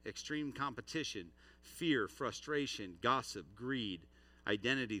 entitlement, extreme competition, fear, frustration, gossip, greed,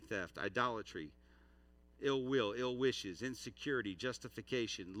 identity theft, idolatry, ill will, ill wishes, insecurity,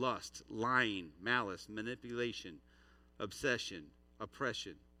 justification, lust, lying, malice, manipulation, obsession,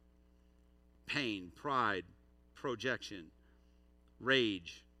 oppression, pain, pride, projection,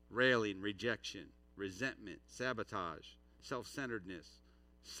 rage, railing, rejection, resentment, sabotage, self-centeredness,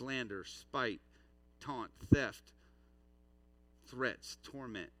 slander, spite, taunt, theft, threats,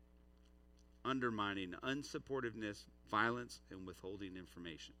 torment, undermining, unsupportiveness, violence, and withholding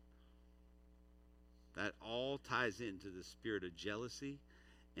information. That all ties into the spirit of jealousy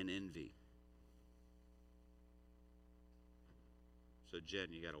and envy. So Jen,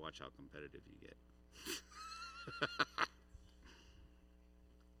 you got to watch how competitive you get.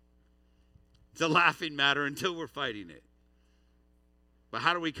 It's a laughing matter until we're fighting it. But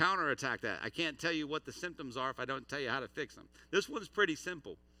how do we counterattack that? I can't tell you what the symptoms are if I don't tell you how to fix them. This one's pretty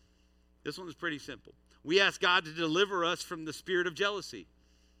simple. We ask God to deliver us from the spirit of jealousy.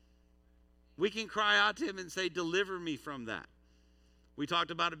 We can cry out to him and say, deliver me from that. We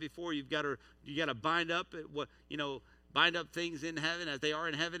talked about it before. You got to bind up bind up things in heaven as they are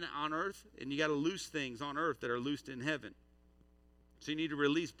in heaven on earth, and you got to loose things on earth that are loosed in heaven. So you need to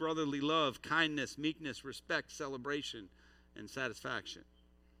release brotherly love, kindness, meekness, respect, celebration, and satisfaction.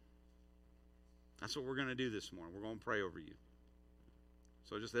 That's what we're going to do this morning. We're going to pray over you.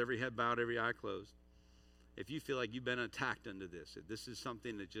 So just every head bowed, every eye closed. If you feel like you've been attacked under this, if this is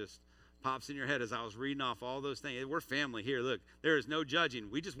something that just pops in your head as I was reading off all those things. We're family here. Look, there is no judging.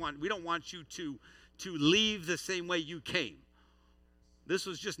 We don't want you to leave the same way you came. This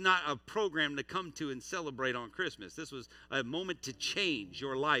was just not a program to come to and celebrate on Christmas. This was a moment to change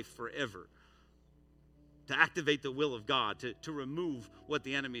your life forever. To activate the will of God, to remove what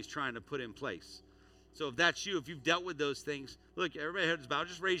the enemy is trying to put in place. So if that's you, if you've dealt with those things, look, everybody heads bowed,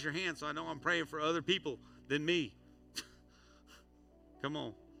 just raise your hand so I know I'm praying for other people than me. Come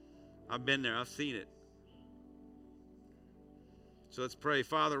on. I've been there. I've seen it. So let's pray.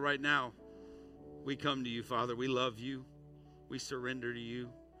 Father, right now, we come to you, Father. We love you. We surrender to you.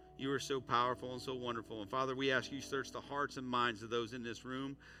 You are so powerful and so wonderful. And Father, we ask you to search the hearts and minds of those in this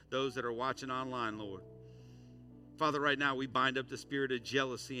room, those that are watching online, Lord. Father, right now we bind up the spirit of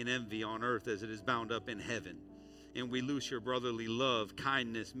jealousy and envy on earth as it is bound up in heaven. And we loose your brotherly love,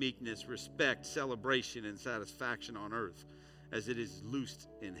 kindness, meekness, respect, celebration, and satisfaction on earth as it is loosed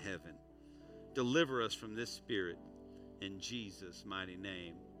in heaven. Deliver us from this spirit in Jesus' mighty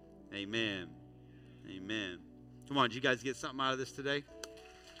name. Amen. Amen. Come on, did you guys get something out of this today?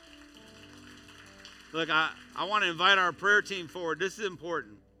 Look, I want to invite our prayer team forward. This is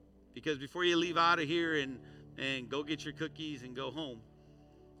important because before you leave out of here and go get your cookies and go home,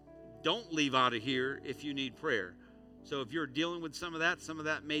 don't leave out of here if you need prayer. So if you're dealing with some of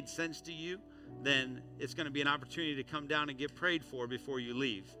that made sense to you, then it's going to be an opportunity to come down and get prayed for before you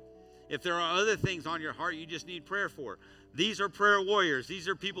leave. If there are other things on your heart you just need prayer for, these are prayer warriors. These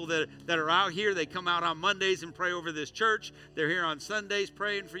are people that are out here. They come out on Mondays and pray over this church. They're here on Sundays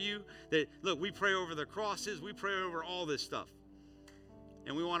praying for you. Look, we pray over the crosses. We pray over all this stuff.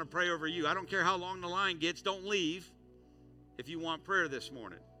 And we want to pray over you. I don't care how long the line gets. Don't leave if you want prayer this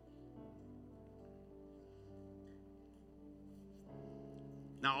morning.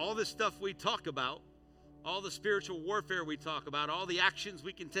 Now, all this stuff we talk about, all the spiritual warfare we talk about, all the actions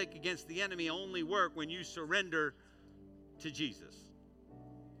we can take against the enemy only work when you surrender to Jesus.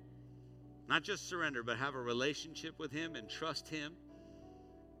 Not just surrender, but have a relationship with him and trust him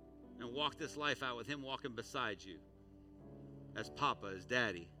and walk this life out with him walking beside you as Papa, as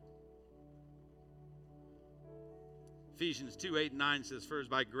Daddy. Ephesians 2:8-9 says, "For as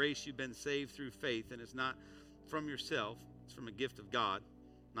by grace you've been saved through faith, and it's not from yourself, it's from a gift of God,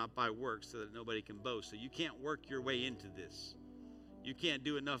 not by works, so that nobody can boast." So you can't work your way into this. You can't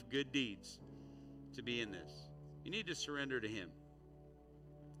do enough good deeds to be in this. You need to surrender to him.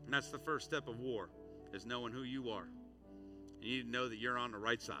 And that's the first step of war, is knowing who you are. You need to know that you're on the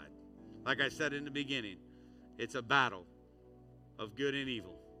right side. Like I said in the beginning, it's a battle of good and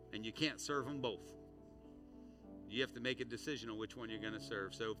evil, and you can't serve them both. You have to make a decision on which one you're going to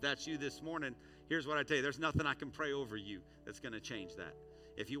serve. So if that's you this morning, here's what I tell you. There's nothing I can pray over you that's going to change that.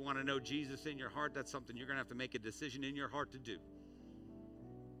 If you want to know Jesus in your heart, that's something you're going to have to make a decision in your heart to do.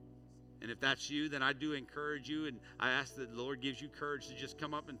 And if that's you, then I do encourage you, and I ask that the Lord gives you courage to just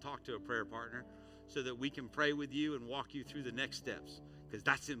come up and talk to a prayer partner so that we can pray with you and walk you through the next steps, because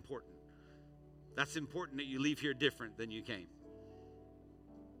that's important. That's important that you leave here different than you came.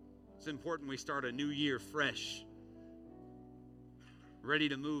 It's important we start a new year fresh, ready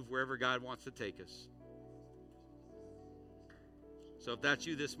to move wherever God wants to take us. So if that's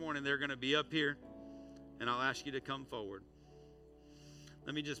you this morning, they're going to be up here, and I'll ask you to come forward.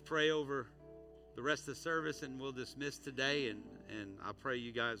 Let me just pray over the rest of the service, and we'll dismiss today, and I pray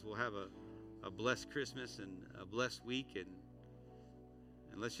you guys will have a blessed Christmas and a blessed week, and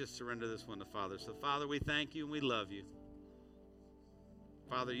let's just surrender this one to Father. So, Father, we thank you and we love you.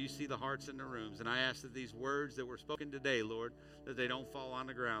 Father, you see the hearts in the rooms, and I ask that these words that were spoken today, Lord, that they don't fall on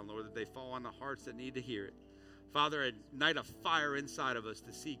the ground, Lord, that they fall on the hearts that need to hear it. Father, ignite a fire inside of us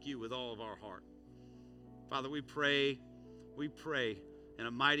to seek you with all of our heart. Father, we pray in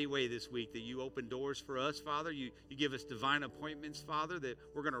a mighty way this week that you open doors for us, Father. You give us divine appointments, Father, that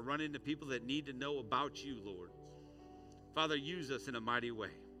we're going to run into people that need to know about you, Lord. Father, use us in a mighty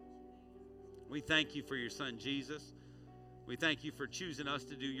way. We thank you for your son, Jesus. We thank you for choosing us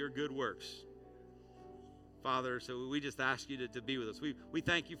to do your good works, Father. So we just ask you to be with us. We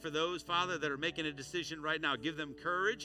thank you for those, Father, that are making a decision right now. Give them courage.